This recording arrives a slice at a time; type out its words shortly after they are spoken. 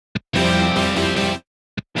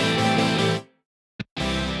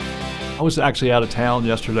I was actually out of town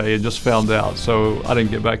yesterday and just found out, so I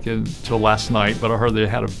didn't get back in until last night, but I heard they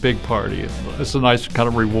had a big party. It's a nice kind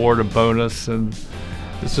of reward, a bonus, and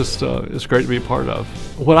it's just, it's great to be a part of.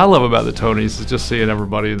 What I love about the Tonys is just seeing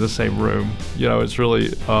everybody in the same room. You know, it's really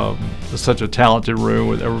it's such a talented room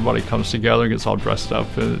where everybody comes together and gets all dressed up,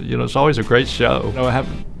 and you know, it's always a great show. You know, I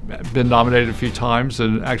haven't been nominated a few times,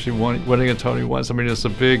 and actually winning a Tony once. I mean, it's a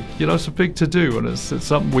big, you know, it's a big to-do, and it's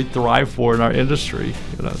something we thrive for in our industry.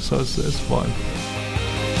 You know, so it's fun.